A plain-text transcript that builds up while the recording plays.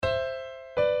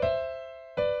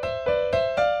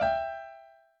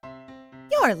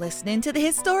You're listening to the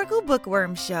Historical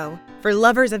Bookworm Show for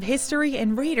lovers of history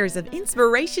and readers of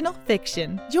inspirational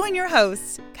fiction. Join your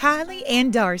hosts, Kylie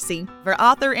and Darcy, for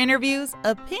author interviews,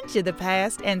 a pinch of the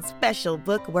past, and special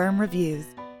bookworm reviews.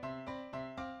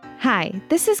 Hi,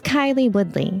 this is Kylie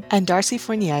Woodley. And Darcy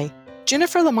Fournier.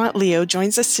 Jennifer Lamont Leo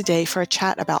joins us today for a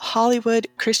chat about Hollywood,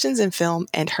 Christians in film,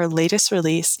 and her latest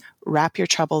release, Wrap Your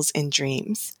Troubles in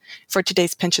Dreams. For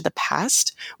today's Pinch of the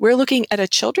Past, we're looking at a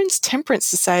children's temperance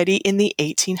society in the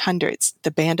 1800s,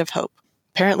 the Band of Hope.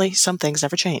 Apparently, some things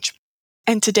never change.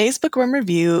 And today's bookworm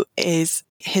review is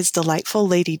His Delightful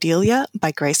Lady Delia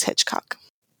by Grace Hitchcock.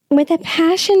 With a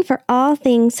passion for all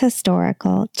things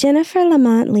historical, Jennifer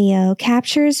Lamont Leo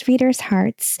captures readers'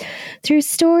 hearts through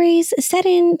stories set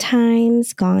in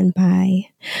times gone by.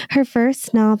 Her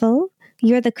first novel,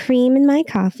 You're the Cream in My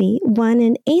Coffee, won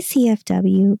an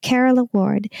ACFW Carol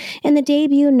Award in the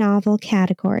debut novel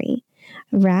category.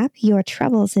 Wrap Your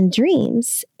Troubles in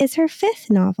Dreams is her fifth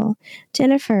novel.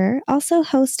 Jennifer also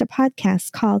hosts a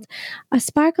podcast called A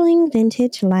Sparkling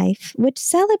Vintage Life, which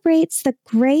celebrates the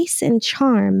grace and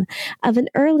charm of an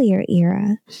earlier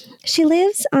era. She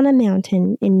lives on a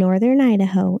mountain in northern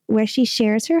Idaho, where she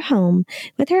shares her home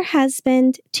with her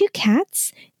husband, 2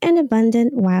 cats, and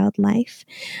abundant wildlife.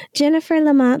 Jennifer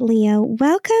Lamont Leo,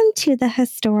 welcome to the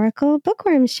Historical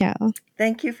Bookworm Show.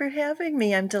 Thank you for having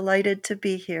me. I'm delighted to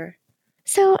be here.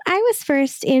 So I was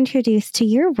first introduced to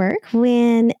your work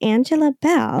when Angela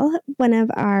Bell, one of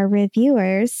our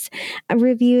reviewers,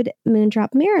 reviewed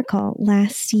Moondrop Miracle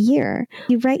last year.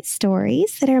 You write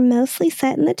stories that are mostly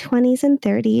set in the 20s and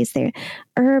 30s. They're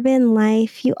urban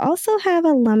life. You also have a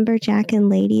lumberjack and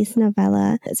ladies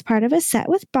novella that's part of a set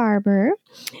with Barber.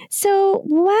 So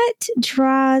what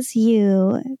draws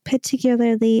you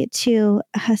particularly to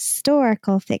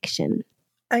historical fiction?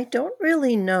 I don't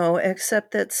really know,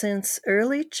 except that since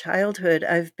early childhood,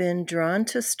 I've been drawn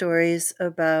to stories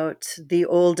about the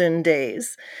olden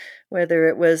days, whether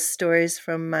it was stories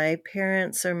from my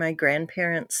parents' or my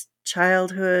grandparents'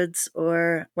 childhoods,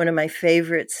 or one of my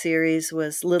favorite series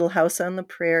was Little House on the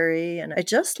Prairie. And I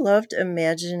just loved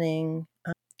imagining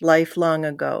life long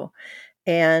ago.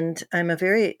 And I'm a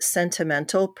very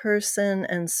sentimental person,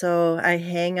 and so I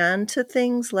hang on to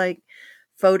things like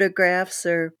photographs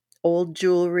or old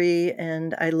jewelry,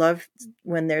 and I love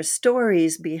when there's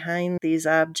stories behind these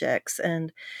objects.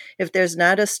 And if there's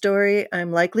not a story,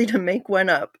 I'm likely to make one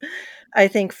up. I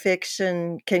think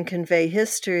fiction can convey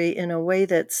history in a way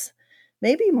that's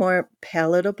maybe more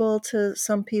palatable to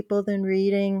some people than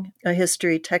reading a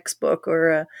history textbook or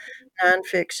a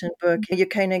nonfiction book. You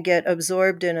kind of get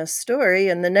absorbed in a story,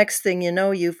 and the next thing you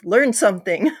know, you've learned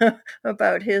something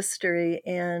about history.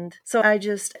 And so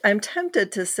I'm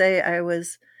tempted to say I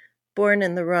was born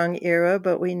in the wrong era,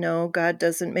 but we know God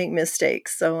doesn't make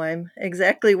mistakes. So I'm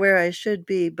exactly where I should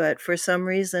be. But for some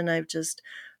reason, I've just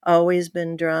always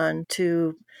been drawn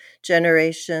to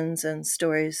generations and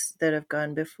stories that have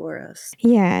gone before us.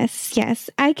 Yes.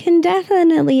 I can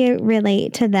definitely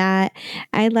relate to that.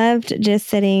 I loved just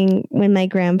sitting when my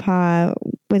grandpa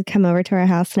would come over to our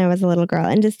house when I was a little girl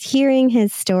and just hearing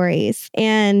his stories.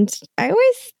 And I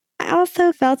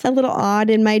also felt a little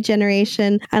odd in my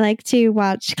generation. I like to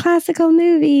watch classical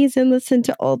movies and listen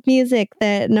to old music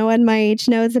that no one my age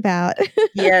knows about.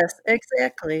 Yes,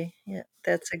 exactly. Yeah,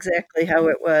 that's exactly how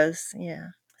it was. Yeah.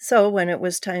 So when it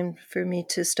was time for me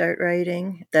to start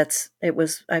writing,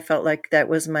 I felt like that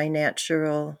was my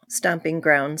natural stomping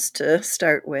grounds to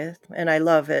start with, and I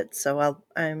love it. So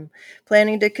I'm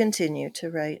planning to continue to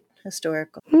write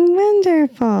historical.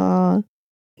 Wonderful.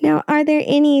 Now, are there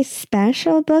any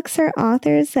special books or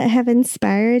authors that have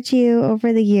inspired you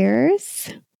over the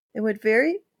years? It would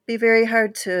be very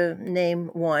hard to name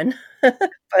one,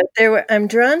 but I'm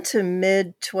drawn to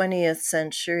mid-20th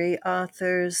century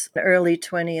authors, early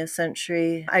 20th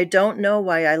century. I don't know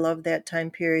why I love that time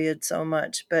period so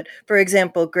much, but for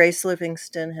example, Grace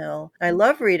Livingston Hill. I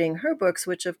love reading her books,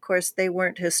 which of course they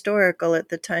weren't historical at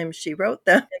the time she wrote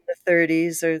them in the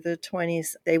 30s or the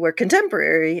 20s. They were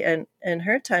contemporary and in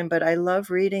her time, but I love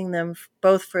reading them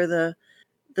both for the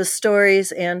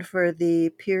stories and for the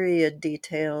period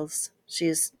details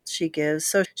she gives.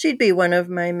 So she'd be one of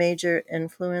my major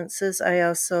influences. I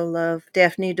also love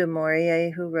Daphne du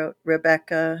Maurier, who wrote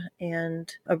Rebecca,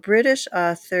 and a British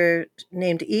author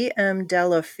named E.M.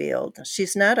 Delafield.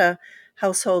 She's not a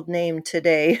household name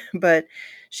today, but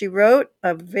she wrote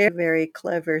a very, very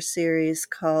clever series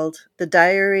called The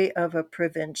Diary of a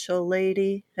Provincial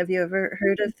Lady. Have you ever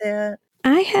heard of that?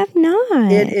 I have not.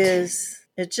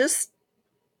 It just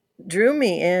drew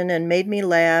me in and made me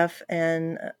laugh,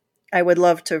 and I would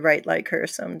love to write like her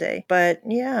someday. But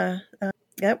yeah,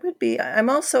 That would be.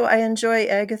 I enjoy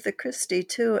Agatha Christie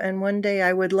too, and one day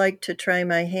I would like to try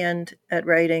my hand at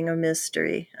writing a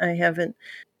mystery. I haven't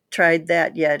tried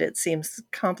that yet. It seems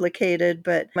complicated,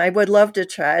 but I would love to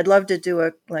try. I'd love to do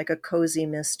a cozy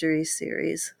mystery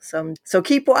series. So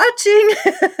keep watching.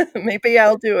 Maybe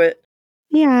I'll do it.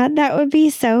 Yeah, that would be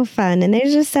so fun. And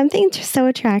there's just something so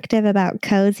attractive about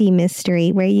cozy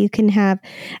mystery where you can have,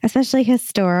 especially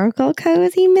historical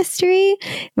cozy mystery,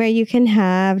 where you can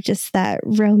have just that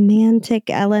romantic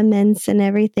elements and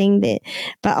everything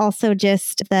but also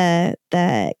just the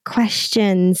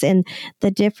questions and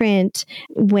the different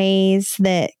ways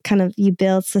that kind of you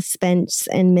build suspense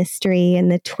and mystery and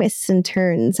the twists and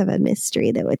turns of a mystery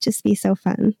that would just be so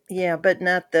fun. Yeah, but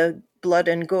not the blood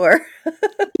and gore.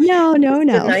 No. A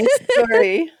nice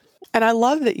story. And I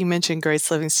love that you mentioned Grace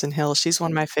Livingston Hill. She's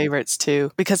one of my favorites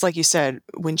too, because like you said,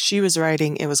 when she was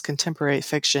writing, it was contemporary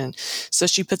fiction. So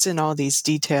she puts in all these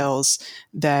details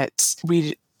that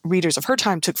readers of her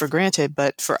time took for granted,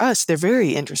 but for us, they're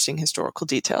very interesting historical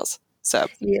details. So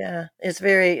yeah,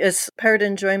 it's part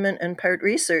enjoyment and part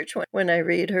research when I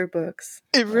read her books.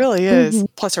 It really is.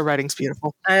 Mm-hmm. Plus her writing's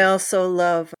beautiful. I also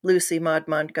love Lucy Maud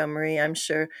Montgomery. I'm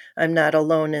sure I'm not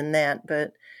alone in that,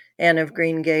 but Anne of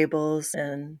Green Gables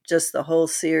and just the whole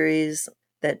series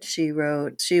that she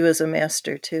wrote. She was a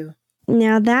master too.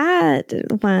 Now that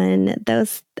one,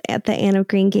 the Anne of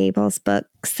Green Gables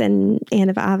books and Anne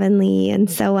of Avonlea and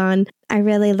so on, I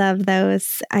really love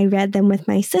those. I read them with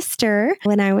my sister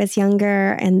when I was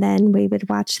younger, and then we would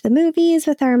watch the movies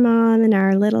with our mom and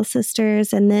our little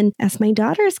sisters. And then as my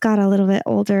daughters got a little bit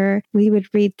older, we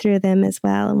would read through them as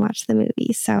well and watch the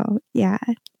movies. So yeah,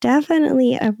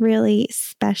 definitely a really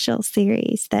special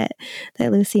series that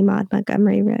Lucy Maud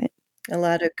Montgomery wrote. A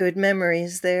lot of good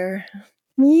memories there.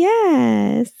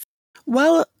 Yes.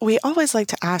 Well, we always like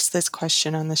to ask this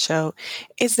question on the show.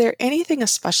 Is there anything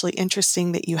especially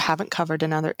interesting that you haven't covered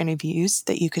in other interviews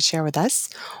that you could share with us?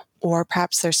 Or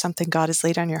perhaps there's something God has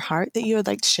laid on your heart that you would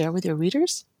like to share with your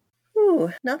readers?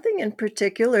 Ooh, nothing in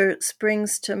particular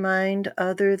springs to mind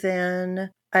other than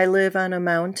I live on a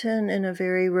mountain in a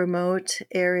very remote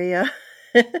area.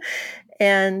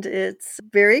 And it's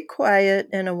very quiet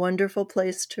and a wonderful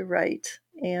place to write.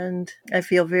 And I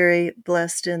feel very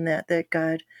blessed in that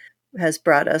God has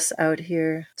brought us out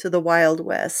here to the Wild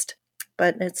West.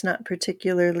 But it's not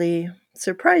particularly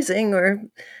surprising, or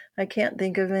I can't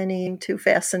think of anything too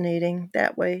fascinating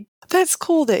that way. That's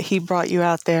cool that he brought you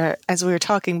out there. As we were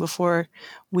talking before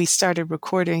we started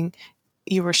recording,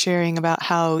 you were sharing about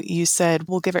how you said,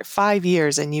 we'll give it 5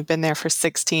 years, and you've been there for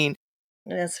 16.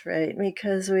 That's right,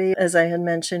 because as I had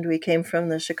mentioned, we came from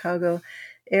the Chicago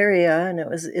area, and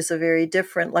it's a very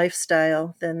different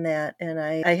lifestyle than that. And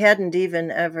I hadn't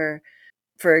even ever,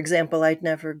 for example, I'd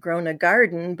never grown a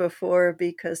garden before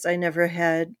because I never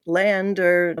had land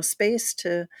or space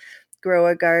to grow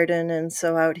a garden. And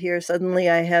so out here, suddenly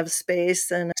I have space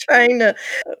and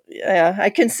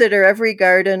I consider every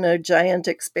garden a giant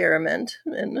experiment.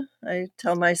 And I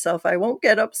tell myself I won't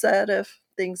get upset if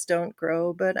things don't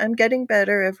grow, but I'm getting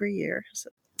better every year. So.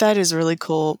 That is really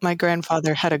cool. My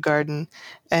grandfather had a garden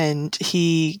and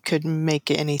he could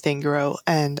make anything grow.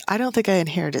 And I don't think I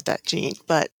inherited that gene,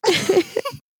 but...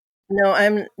 No,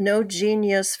 I'm no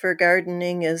genius for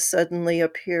gardening is suddenly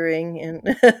appearing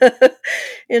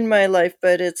in my life,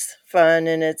 but it's fun,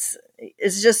 and it's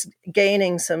just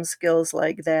gaining some skills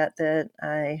like that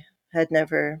I had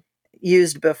never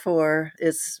used before.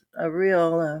 It's a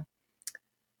real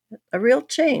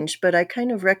change, but I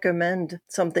kind of recommend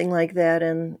something like that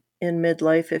in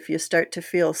midlife. If you start to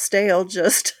feel stale,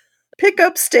 just pick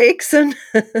up stakes and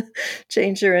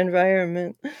change your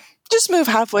environment. Just move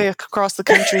halfway across the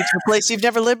country to a place you've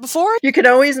never lived before. You can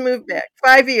always move back.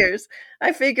 5 years.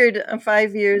 I figured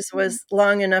 5 years was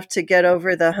long enough to get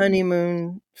over the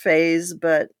honeymoon phase,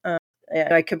 but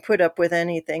I could put up with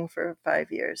anything for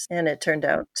 5 years, and it turned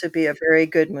out to be a very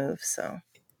good move. So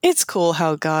it's cool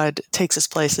how God takes us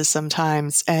places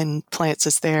sometimes and plants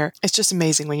us there. It's just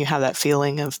amazing when you have that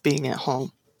feeling of being at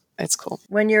home. It's cool.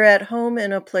 When you're at home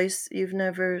in a place you've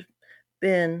never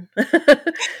been,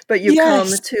 but you come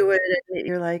to it and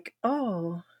you're like,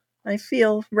 oh, I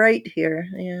feel right here.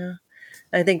 Yeah,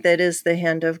 I think that is the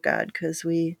hand of God, because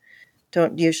we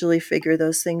don't usually figure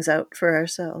those things out for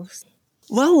ourselves.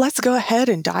 Well, let's go ahead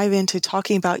and dive into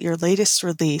talking about your latest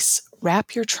release,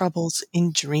 Wrap Your Troubles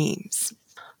in Dreams.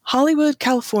 Hollywood,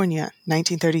 California,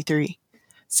 1933.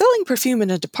 Selling perfume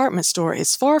in a department store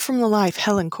is far from the life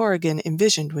Helen Corrigan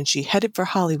envisioned when she headed for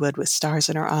Hollywood with stars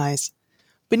in her eyes.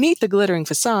 Beneath the glittering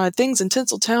facade, things in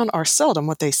Tinseltown are seldom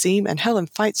what they seem, and Helen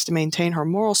fights to maintain her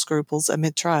moral scruples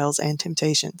amid trials and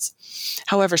temptations.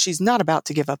 However, she's not about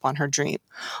to give up on her dream.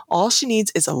 All she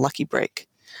needs is a lucky break.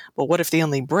 But what if the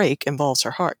only break involves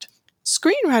her heart?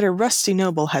 Screenwriter Rusty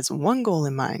Noble has one goal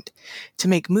in mind: to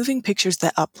make moving pictures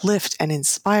that uplift and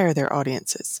inspire their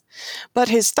audiences. But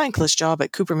his thankless job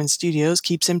at Cooperman Studios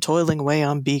keeps him toiling away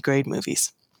on B-grade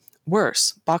movies.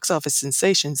 Worse, box office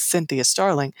sensation Cynthia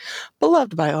Starling,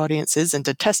 beloved by audiences and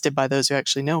detested by those who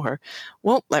actually know her,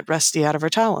 won't let Rusty out of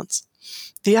her talons.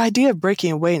 The idea of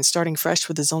breaking away and starting fresh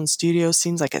with his own studio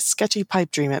seems like a sketchy pipe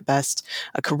dream at best,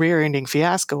 a career-ending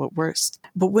fiasco at worst.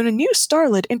 But when a new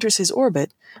starlet enters his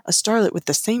orbit, a starlet with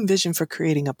the same vision for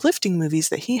creating uplifting movies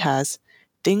that he has,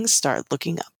 things start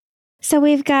looking up. So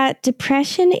we've got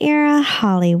Depression-era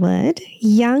Hollywood,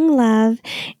 young love,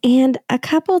 and a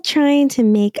couple trying to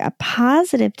make a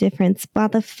positive difference while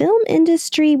the film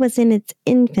industry was in its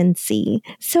infancy.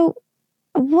 So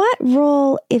what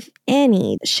role, if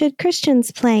any, should Christians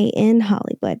play in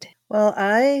Hollywood? Well,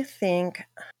 I think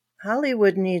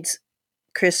Hollywood needs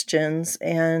Christians,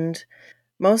 and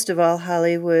most of all,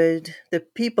 the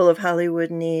people of Hollywood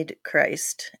need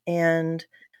Christ. And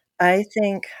I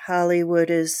think Hollywood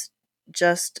is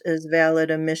just as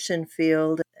valid a mission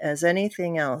field as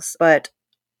anything else. But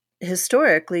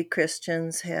historically,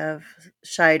 Christians have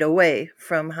shied away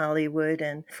from Hollywood,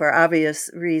 and for obvious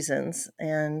reasons.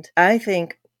 And I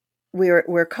think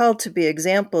we're called to be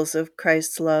examples of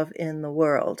Christ's love in the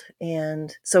world.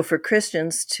 And so for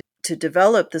Christians to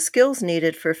develop the skills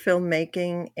needed for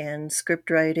filmmaking and script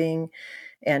writing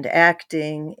and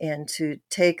acting, and to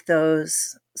take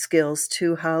those skills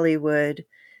to Hollywood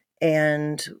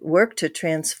and work to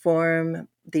transform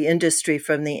the industry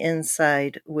from the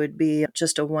inside would be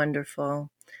just a wonderful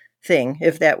thing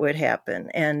if that would happen.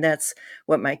 And that's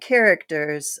what my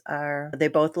characters are. They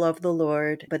both love the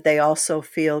Lord, but they also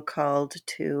feel called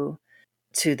to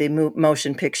the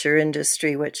motion picture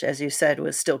industry, which, as you said,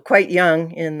 was still quite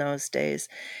young in those days,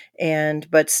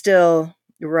 but still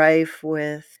rife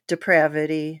with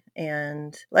depravity.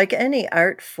 And like any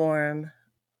art form,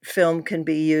 film can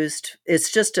be used.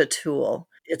 It's just a tool.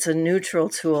 It's a neutral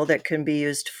tool that can be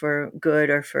used for good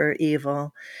or for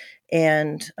evil.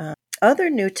 And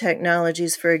other new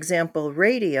technologies, for example,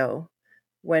 radio.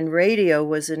 When radio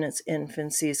was in its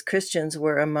infancies, Christians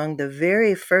were among the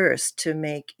very first to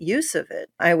make use of it.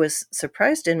 I was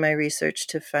surprised in my research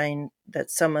to find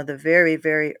that some of the very,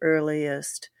 very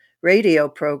earliest radio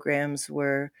programs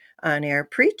were on-air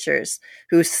preachers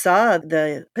who saw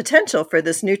the potential for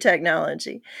this new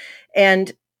technology.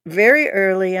 And very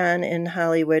early on in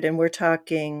Hollywood, and we're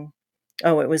talking,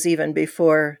 it was even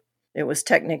before it was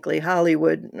technically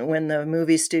Hollywood when the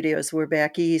movie studios were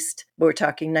back east. We're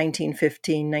talking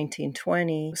 1915,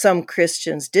 1920. Some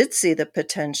Christians did see the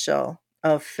potential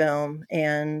of film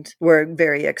and were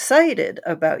very excited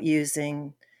about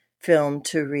using film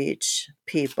to reach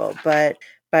people. But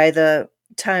by the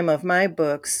time of my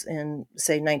books in,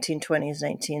 say, 1920s,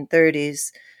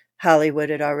 1930s, Hollywood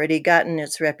had already gotten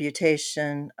its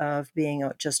reputation of being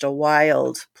just a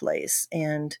wild place.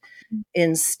 And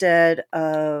instead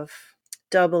of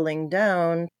doubling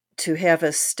down to have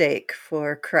a stake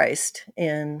for Christ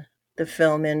in the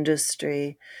film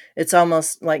industry, it's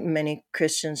almost like many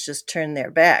Christians just turn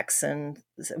their backs and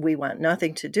we want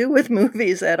nothing to do with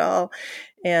movies at all.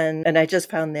 And I just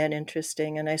found that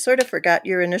interesting. And I sort of forgot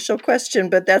your initial question,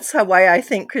 but that's why I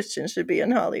think Christians should be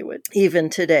in Hollywood. Even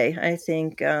today, I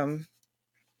think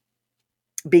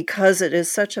because it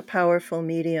is such a powerful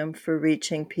medium for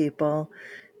reaching people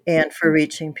and for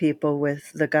reaching people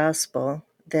with the gospel,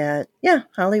 that,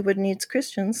 Hollywood needs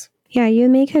Christians. Yeah, you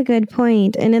make a good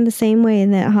point. And in the same way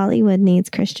that Hollywood needs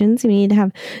Christians, we need to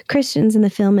have Christians in the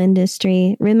film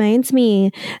industry. Reminds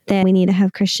me that we need to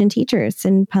have Christian teachers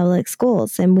in public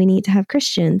schools, and we need to have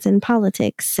Christians in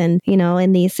politics and,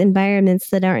 in these environments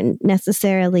that aren't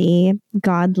necessarily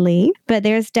godly. But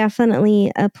there's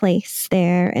definitely a place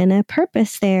there and a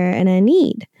purpose there and a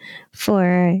need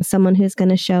for someone who's going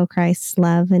to show Christ's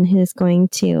love and who's going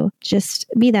to just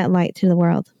be that light to the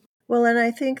world. Well, and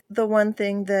I think the one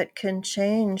thing that can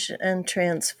change and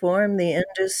transform the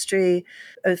industry,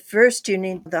 first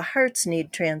the hearts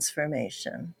need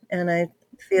transformation. And I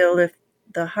feel if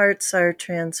the hearts are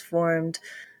transformed,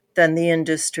 then the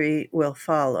industry will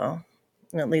follow.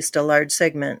 At least a large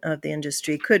segment of the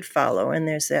industry could follow, and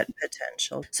there's that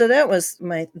potential. So that was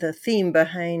the theme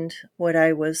behind what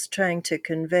I was trying to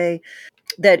convey.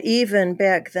 that even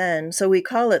back then, so we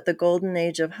call it the golden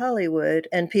age of Hollywood,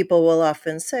 and people will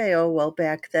often say, oh, well,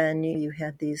 back then you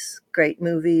had these great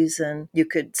movies and you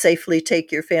could safely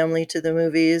take your family to the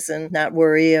movies and not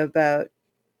worry about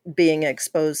being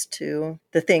exposed to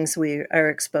the things we are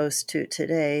exposed to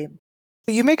today.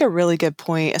 You make a really good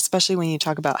point, especially when you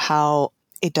talk about how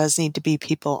it does need to be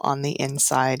people on the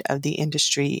inside of the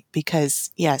industry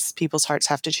because, yes, people's hearts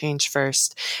have to change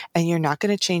first. And you're not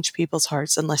going to change people's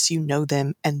hearts unless you know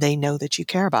them and they know that you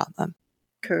care about them.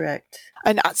 Correct.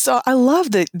 And so I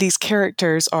love that these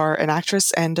characters are an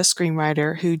actress and a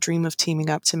screenwriter who dream of teaming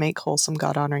up to make wholesome,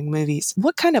 God-honoring movies.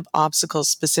 What kind of obstacles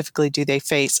specifically do they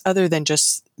face other than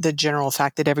just the general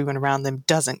fact that everyone around them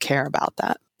doesn't care about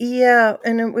that? Yeah,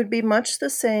 and it would be much the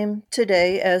same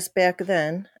today as back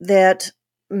then, that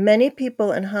many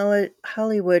people in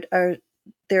Hollywood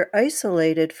they're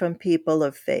isolated from people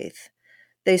of faith.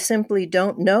 They simply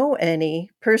don't know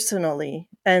any personally,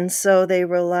 and so they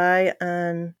rely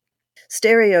on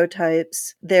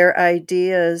stereotypes, their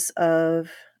ideas of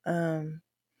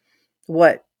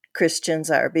what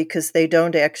Christians are, because they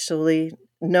don't actually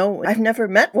know. I've never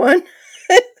met one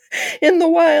in the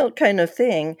wild, kind of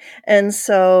thing. And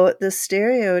so the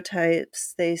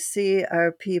stereotypes they see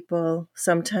are people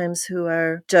sometimes who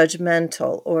are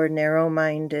judgmental or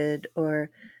narrow-minded or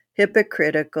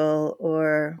hypocritical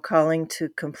or calling to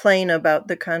complain about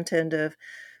the content of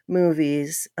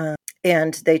movies.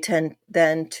 And they tend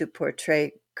then to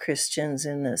portray Christians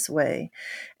in this way.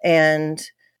 And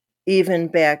even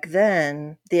back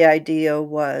then, the idea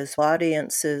was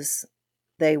audiences,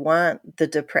 they want the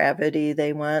depravity,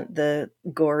 they want the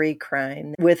gory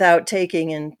crime, without taking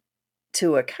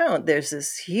into account there's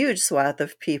this huge swath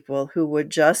of people who would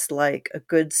just like a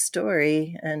good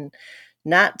story and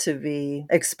not to be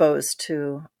exposed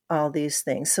to all these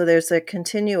things. So there's a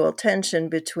continual tension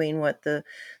between what the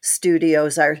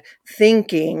studios are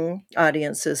thinking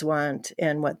audiences want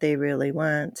and what they really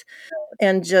want.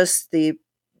 And just the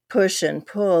push and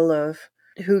pull of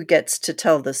who gets to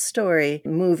tell the story.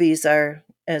 Movies are,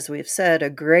 as we've said, a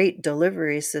great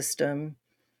delivery system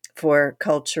for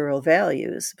cultural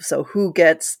values. So who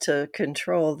gets to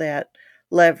control that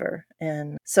lever?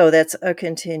 And so that's a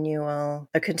continual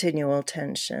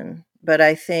tension. But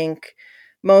I think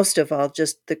most of all,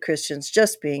 just the Christians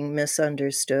just being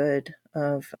misunderstood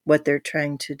of what they're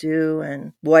trying to do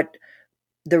and what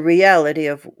the reality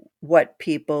of what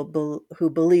people who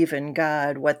believe in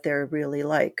God, what they're really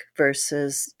like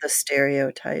versus the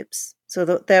stereotypes. So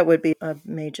that would be a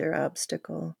major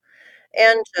obstacle.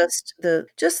 And just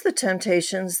the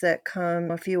temptations that come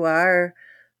if you are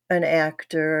an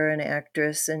actor or an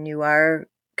actress and you are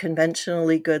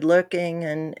conventionally good looking,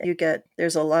 and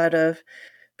there's a lot of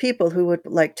people who would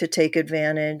like to take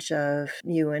advantage of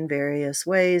you in various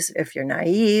ways. If you're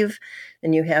naive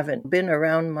and you haven't been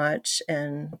around much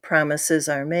and promises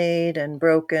are made and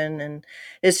broken, and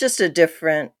it's just a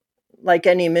different, like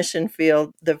any mission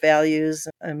field, the values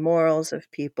and morals of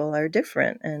people are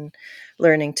different, and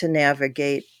learning to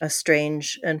navigate a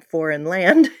strange and foreign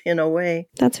land in a way.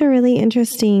 That's a really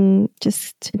interesting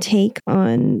just take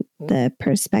on the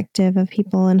perspective of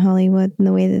people in Hollywood and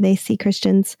the way that they see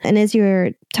Christians. And as you were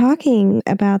talking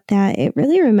about that, it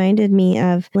really reminded me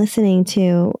of listening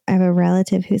to, I have a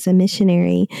relative who's a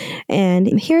missionary,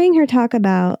 and hearing her talk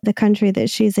about the country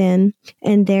that she's in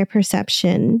and their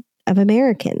perception of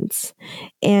Americans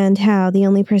and how the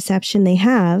only perception they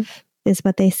have is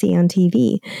what they see on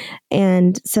TV.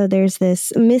 And so there's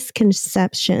this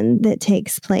misconception that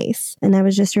takes place. And I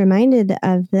was just reminded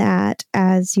of that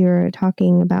as you're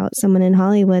talking about someone in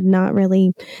Hollywood not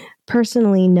really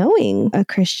personally knowing a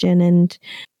Christian and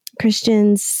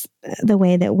Christians the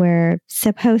way that we're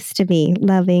supposed to be,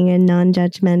 loving and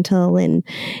non-judgmental and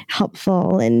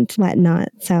helpful and whatnot.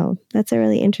 So that's a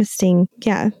really interesting,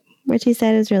 what you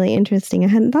said is really interesting. I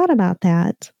hadn't thought about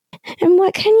that. And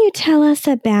what can you tell us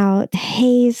about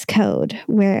Hays Code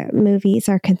where movies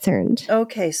are concerned?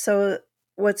 Okay, so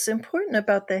what's important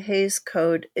about the Hays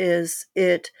Code is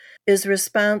it is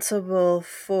responsible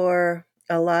for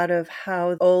a lot of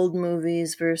how old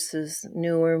movies versus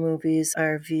newer movies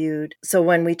are viewed. So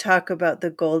when we talk about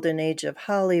the golden age of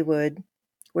Hollywood,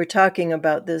 we're talking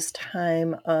about this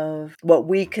time of what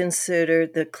we consider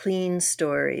the clean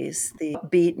stories, the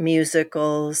beat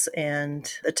musicals, and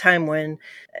the time when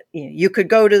you could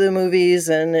go to the movies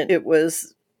and it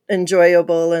was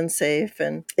enjoyable and safe.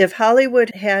 And if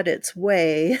Hollywood had its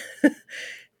way,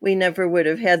 we never would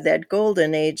have had that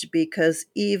golden age, because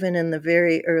even in the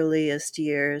very earliest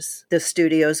years, the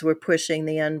studios were pushing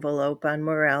the envelope on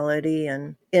morality.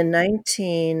 And in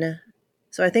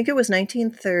So I think it was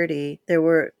 1930. There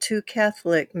were two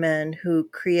Catholic men who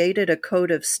created a code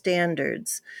of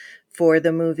standards for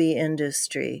the movie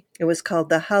industry. It was called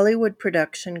the Hollywood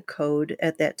Production Code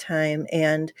at that time,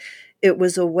 and it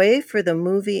was a way for the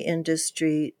movie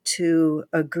industry to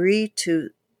agree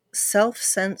to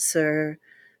self-censor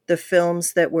the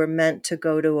films that were meant to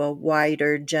go to a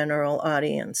wider general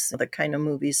audience, the kind of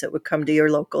movies that would come to your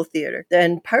local theater.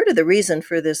 And part of the reason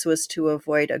for this was to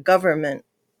avoid a government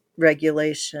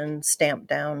regulation stamp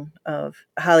down of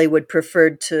Hollywood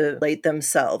preferred to late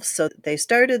themselves. So they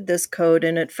started this code,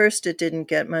 and at first it didn't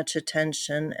get much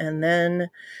attention. And then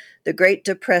the Great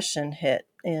Depression hit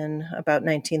in about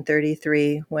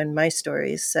 1933 when my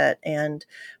story is set, and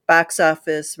box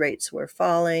office rates were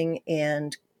falling,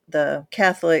 and the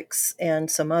Catholics and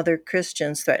some other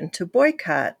Christians threatened to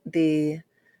boycott the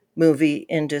movie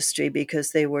industry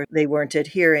because they weren't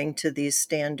adhering to these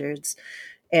standards.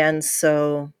 And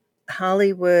so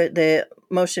Hollywood, the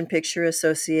Motion Picture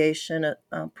Association,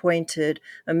 appointed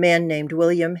a man named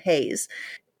William Hayes,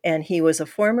 and he was a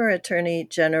former attorney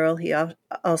general. He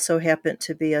also happened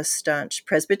to be a staunch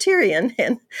Presbyterian,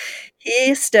 and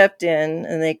he stepped in,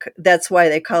 and that's why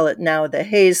they call it now the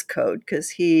Hayes Code,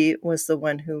 because he was the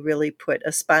one who really put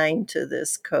a spine to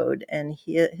this code. And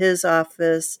his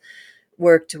office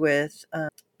worked with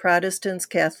Protestants,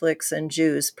 Catholics, and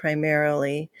Jews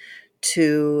primarily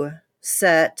to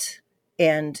set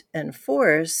and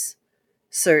enforce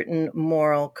certain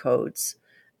moral codes.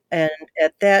 And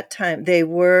at that time, they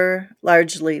were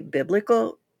largely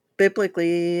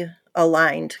biblically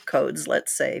aligned codes,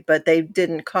 let's say, but they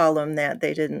didn't call them that.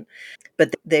 They didn't,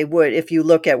 but they would, if you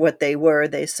look at what they were,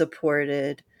 they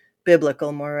supported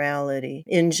biblical morality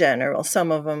in general.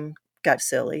 Some of them got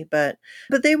silly, but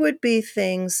they would be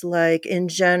things like, in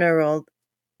general,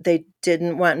 they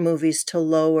didn't want movies to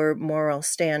lower moral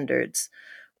standards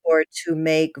or to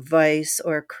make vice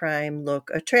or crime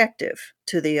look attractive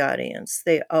to the audience.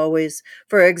 They always,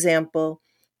 for example,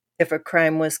 if a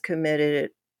crime was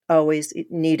committed, it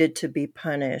needed to be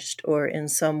punished, or in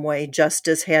some way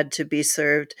justice had to be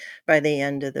served by the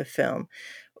end of the film.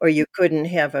 Or you couldn't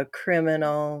have a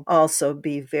criminal also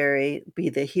be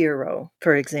the hero,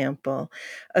 for example.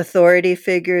 Authority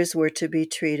figures were to be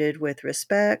treated with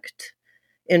respect.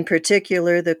 In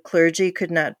particular, the clergy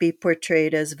could not be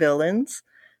portrayed as villains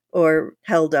or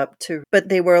held up to, but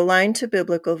they were aligned to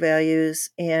biblical values.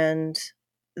 And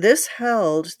this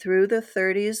held through the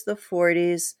 30s, the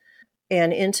 40s,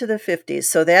 and into the 50s.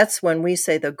 So that's when we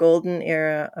say the golden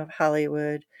era of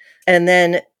Hollywood. And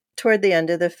then toward the end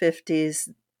of the 50s,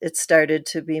 it started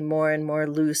to be more and more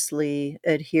loosely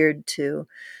adhered to.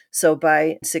 So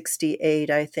by 68,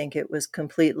 I think it was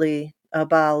completely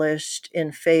abolished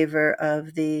in favor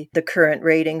of the current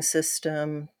rating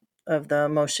system of the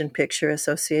Motion Picture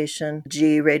Association,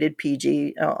 G-rated,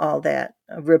 PG, all that,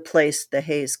 replaced the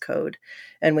Hays Code.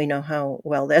 And we know how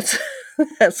well that's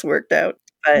worked out.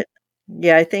 But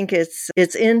yeah, I think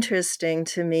it's interesting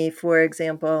to me, for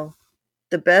example,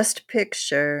 the Best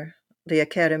Picture, the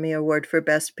Academy Award for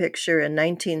Best Picture in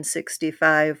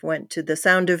 1965 went to The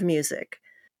Sound of Music.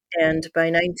 And by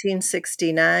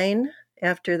 1969,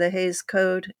 after the Hays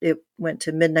Code, it went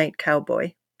to Midnight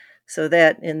Cowboy. So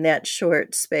that in that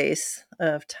short space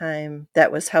of time, that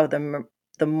was how the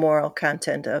moral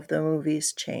content of the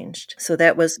movies changed. So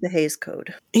that was the Hays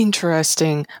Code.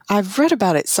 Interesting. I've read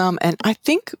about it some, and I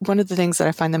think one of the things that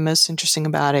I find the most interesting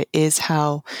about it is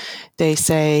how they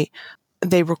say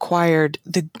they required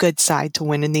the good side to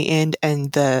win in the end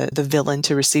and the villain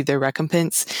to receive their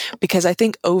recompense, because I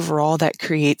think overall that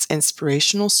creates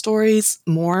inspirational stories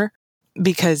more,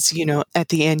 because, you know, at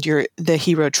the end, the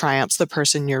hero triumphs, the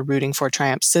person you're rooting for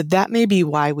triumphs. So that may be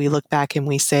why we look back and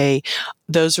we say,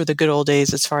 those were the good old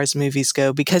days as far as movies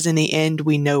go, because in the end,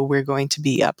 we know we're going to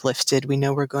be uplifted. We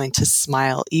know we're going to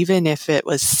smile. Even if it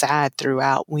was sad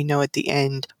throughout, we know at the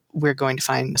end, we're going to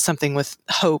find something with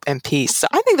hope and peace. So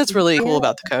I think that's really cool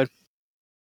about the code.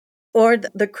 Or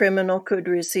the criminal could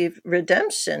receive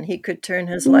redemption. He could turn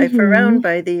his life around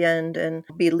by the end and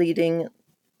be leading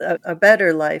a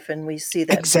better life. And we see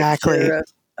that picture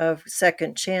of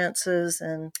second chances.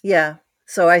 And yeah,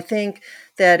 so I think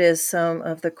that is some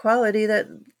of the quality that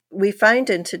we find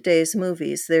in today's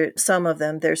movies. Some of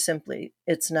them,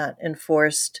 it's not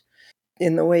enforced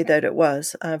in the way that it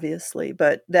was, obviously.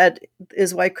 But that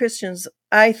is why Christians,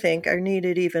 I think, are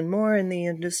needed even more in the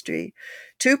industry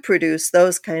to produce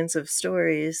those kinds of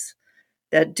stories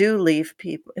that do leave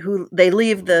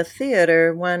the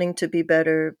theater wanting to be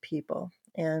better people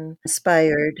and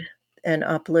inspired and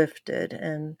uplifted.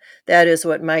 And that is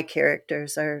what my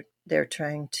characters they're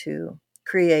trying to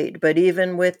create. But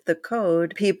even with the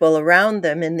code, people around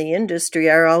them in the industry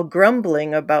are all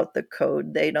grumbling about the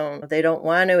code. They don't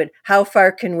want to. How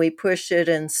far can we push it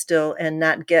and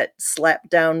not get slapped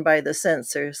down by the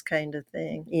censors kind of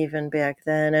thing, even back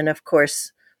then. And of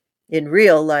course, in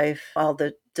real life, all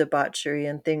the debauchery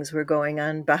and things were going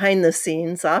on behind the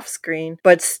scenes, off screen.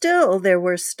 But still, there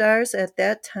were stars at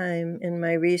that time. In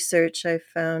my research, I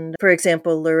found, for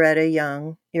example, Loretta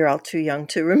Young. You're all too young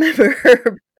to remember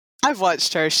her. I've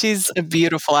watched her. She's a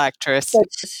beautiful actress. But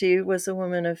she was a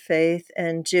woman of faith.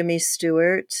 And Jimmy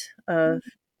Stewart, the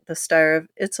star of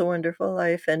It's a Wonderful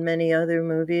Life and many other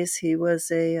movies, he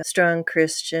was a strong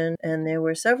Christian. And there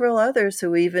were several others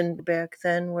who even back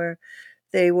then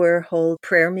they were hold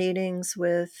prayer meetings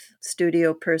with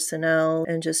studio personnel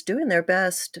and just doing their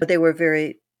best. They were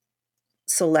very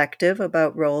selective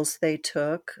about roles they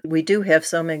took. We do have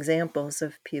some examples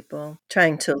of people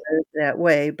trying to live that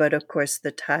way, but of course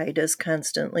the tide is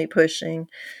constantly pushing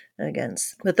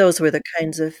against. But those were the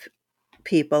kinds of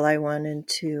people I wanted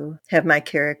to have my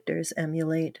characters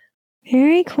emulate.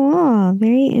 Very cool.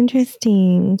 Very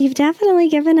interesting. You've definitely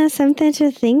given us something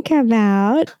to think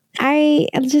about. I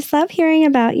just love hearing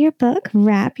about your book,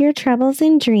 Wrap Your Troubles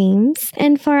in Dreams.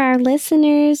 And for our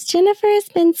listeners, Jennifer has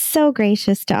been so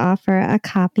gracious to offer a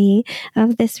copy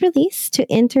of this release. To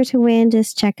enter to win,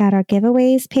 just check out our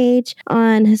giveaways page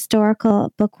on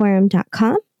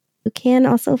historicalbookworm.com. You can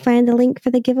also find the link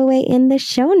for the giveaway in the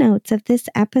show notes of this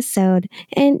episode.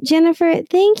 And Jennifer,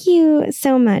 thank you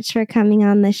so much for coming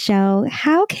on the show.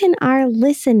 How can our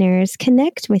listeners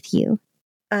connect with you?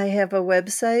 I have a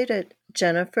website at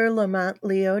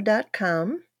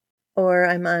jenniferlamontleo.com, or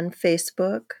I'm on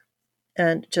Facebook,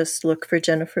 and just look for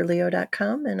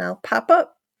jenniferleo.com and I'll pop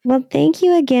up. Well, thank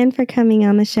you again for coming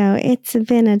on the show. It's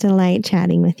been a delight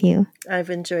chatting with you. I've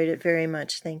enjoyed it very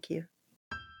much. Thank you.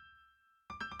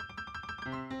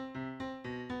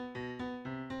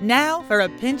 Now for a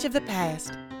pinch of the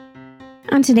past.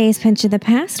 On today's Pinch of the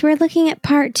Past, we're looking at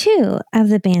part 2 of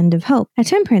the Band of Hope, a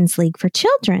temperance league for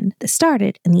children that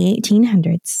started in the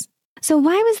 1800s. So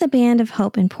why was the Band of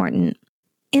Hope important?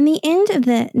 In the end of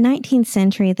the 19th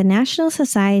century, the National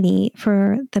Society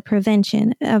for the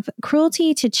Prevention of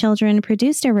Cruelty to Children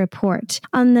produced a report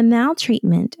on the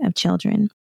maltreatment of children.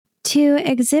 To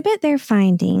exhibit their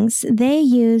findings, they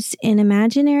used an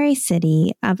imaginary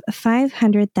city of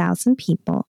 500,000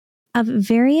 people of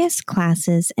various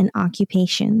classes and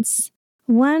occupations.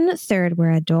 1/3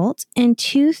 were adults and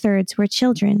 2/3 were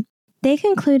children. They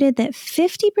concluded that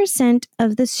 50%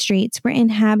 of the streets were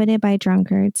inhabited by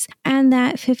drunkards and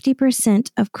that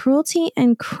 50% of cruelty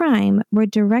and crime were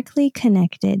directly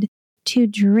connected to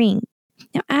drink.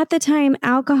 Now, at the time,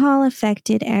 alcohol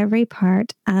affected every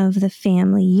part of the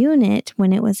family unit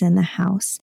when it was in the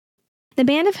house. The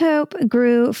Band of Hope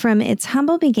grew from its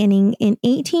humble beginning in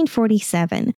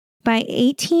 1847. By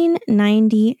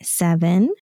 1897,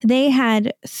 they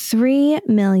had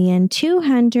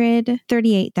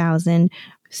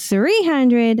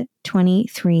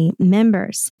 3,238,323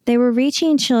 members. They were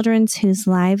reaching children whose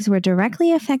lives were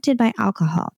directly affected by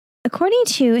alcohol. According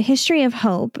to History of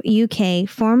Hope, UK,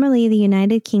 formerly the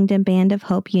United Kingdom Band of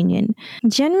Hope Union,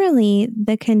 generally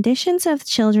the conditions of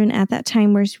children at that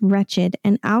time were wretched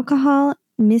and alcohol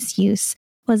misuse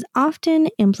was often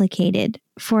implicated.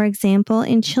 For example,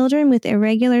 in children with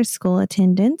irregular school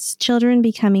attendance, children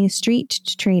becoming street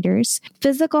traders,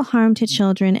 physical harm to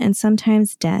children, and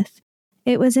sometimes death.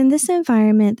 It was in this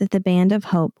environment that the Band of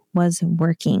Hope was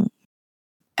working.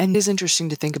 And it is interesting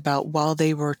to think about, while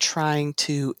they were trying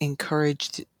to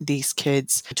encourage these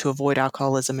kids to avoid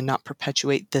alcoholism and not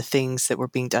perpetuate the things that were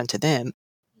being done to them,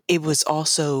 it was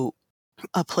also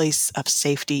a place of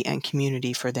safety and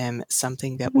community for them,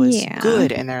 something that was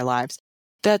good in their lives.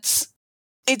 It's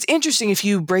interesting if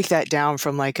you break that down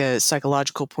from like a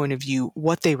psychological point of view.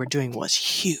 What they were doing was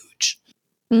huge.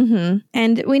 Mm-hmm.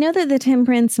 And we know that the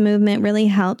temperance movement really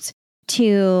helped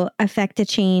to affect a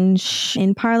change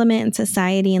in Parliament and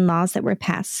society and laws that were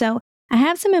passed. So I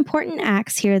have some important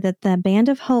acts here that the Band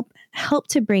of Hope helped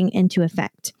to bring into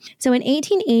effect. So in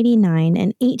 1889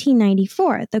 and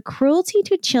 1894, the Cruelty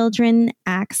to Children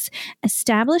Acts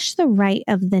established the right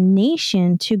of the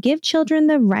nation to give children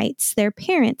the rights their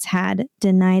parents had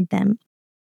denied them.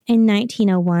 In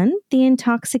 1901, the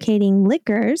Intoxicating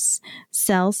Liquors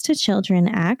Sales to Children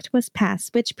Act was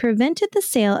passed, which prevented the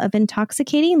sale of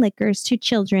intoxicating liquors to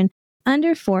children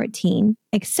under 14,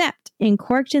 except in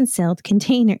corked and sealed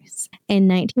containers. In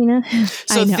 19...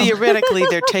 So theoretically,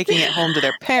 they're taking it home to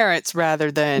their parents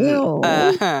rather than...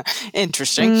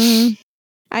 Interesting.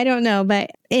 I don't know,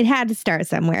 but it had to start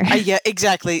somewhere. Yeah,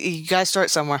 exactly. You got to start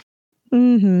somewhere.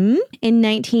 In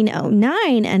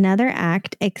 1909, another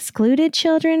act excluded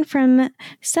children from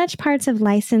such parts of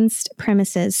licensed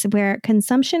premises where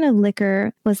consumption of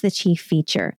liquor was the chief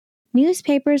feature.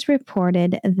 Newspapers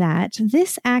reported that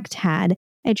this act had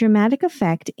a dramatic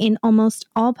effect in almost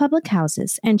all public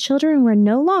houses, and children were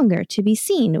no longer to be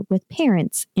seen with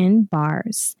parents in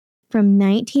bars. From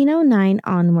 1909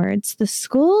 onwards, the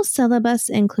school syllabus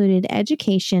included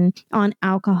education on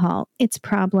alcohol, its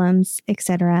problems,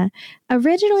 etc.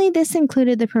 Originally, this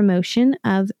included the promotion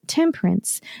of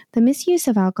temperance. The misuse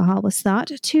of alcohol was thought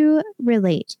to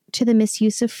relate to the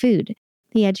misuse of food.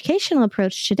 The educational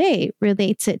approach today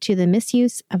relates it to the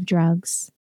misuse of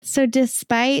drugs. So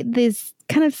despite these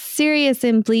kind of serious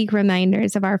and bleak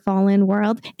reminders of our fallen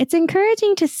world, it's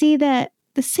encouraging to see that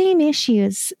the same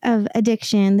issues of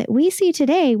addiction that we see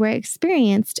today were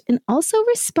experienced and also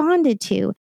responded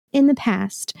to in the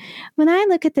past. When I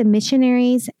look at the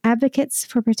missionaries, advocates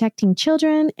for protecting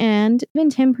children, and even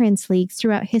temperance leagues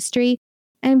throughout history,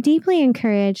 I'm deeply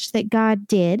encouraged that God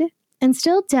did and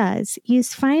still does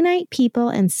use finite people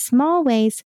in small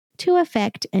ways to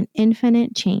effect an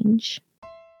infinite change.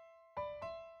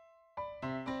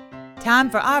 Time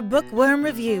for our bookworm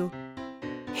review.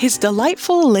 His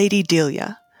Delightful Lady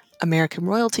Delia, American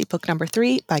Royalty, book number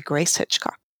 3 by Grace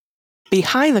Hitchcock.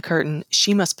 Behind the curtain,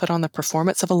 she must put on the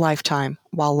performance of a lifetime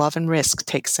while love and risk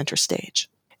take center stage.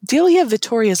 Delia,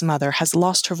 Vittoria's mother, has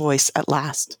lost her voice at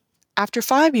last. After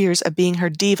 5 years of being her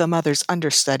diva mother's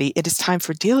understudy, it is time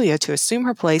for Delia to assume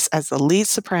her place as the lead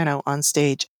soprano on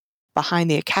stage, behind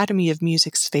the Academy of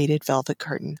Music's faded velvet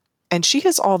curtain. And she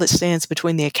is all that stands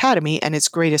between the Academy and its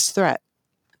greatest threat,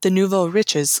 the nouveau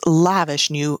riche's lavish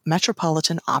new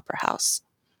Metropolitan Opera House.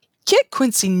 Kit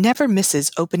Quincy never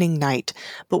misses opening night,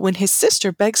 but when his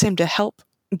sister begs him to help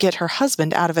get her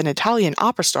husband out of an Italian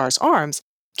opera star's arms,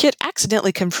 Kit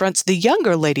accidentally confronts the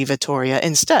younger Lady Vittoria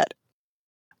instead.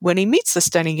 When he meets the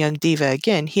stunning young diva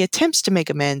again, he attempts to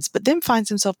make amends, but then finds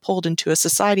himself pulled into a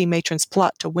society matron's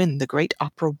plot to win the great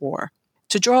opera war.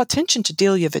 To draw attention to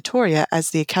Delia Vittoria as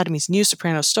the Academy's new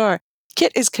soprano star,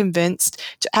 Kit is convinced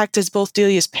to act as both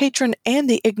Delia's patron and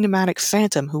the enigmatic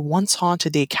phantom who once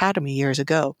haunted the Academy years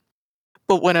ago.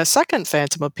 But when a second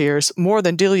phantom appears, more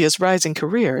than Delia's rising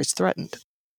career is threatened.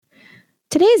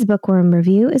 Today's Bookworm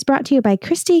Review is brought to you by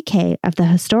Christy Kay of the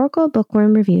Historical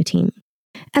Bookworm Review team.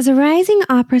 As a rising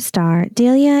opera star,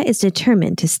 Delia is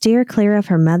determined to steer clear of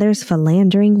her mother's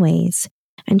philandering ways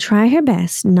and try her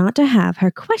best not to have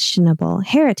her questionable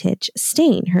heritage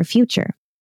stain her future.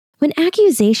 When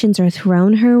accusations are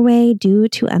thrown her way due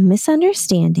to a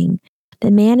misunderstanding,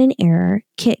 the man in error,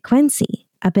 Kit Quincy,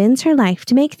 upends her life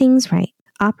to make things right.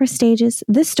 Opera stages,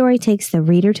 this story takes the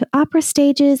reader to opera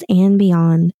stages and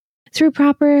beyond, through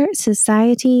proper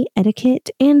society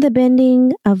etiquette and the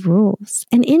bending of rules,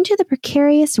 and into the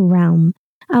precarious realm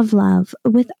of love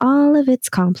with all of its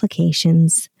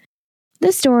complications.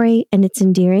 The story and its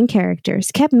endearing characters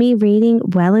kept me reading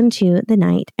well into the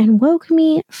night and woke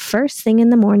me first thing in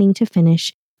the morning to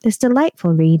finish this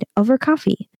delightful read over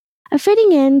coffee. A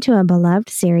fitting end to a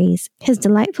beloved series, His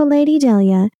Delightful Lady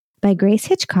Delia by Grace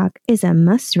Hitchcock is a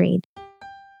must-read.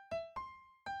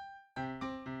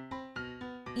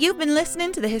 You've been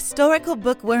listening to the Historical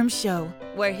Bookworm Show,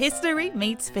 where history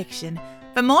meets fiction.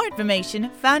 For more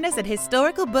information, find us at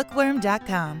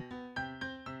historicalbookworm.com.